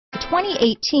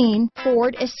2018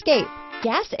 Ford Escape.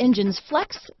 Gas engines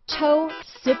flex, tow,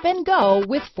 sip and go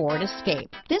with Ford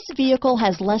Escape. This vehicle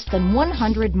has less than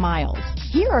 100 miles.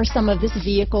 Here are some of this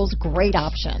vehicle's great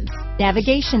options: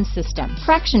 navigation system,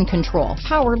 traction control,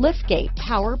 power liftgate,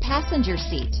 power passenger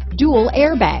seat, dual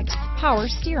airbags, power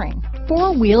steering,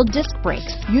 four-wheel disc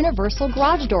brakes, universal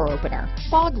garage door opener,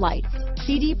 fog lights,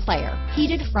 CD player,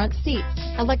 heated front seats,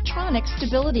 electronic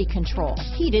stability control,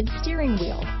 heated steering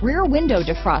wheel, rear window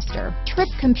defroster, trip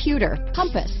computer,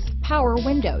 compass, power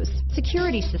windows,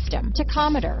 security system,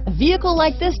 tachometer. A vehicle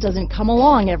like this doesn't come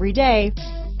along every day.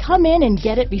 Come in and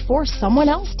get it before someone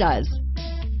else does.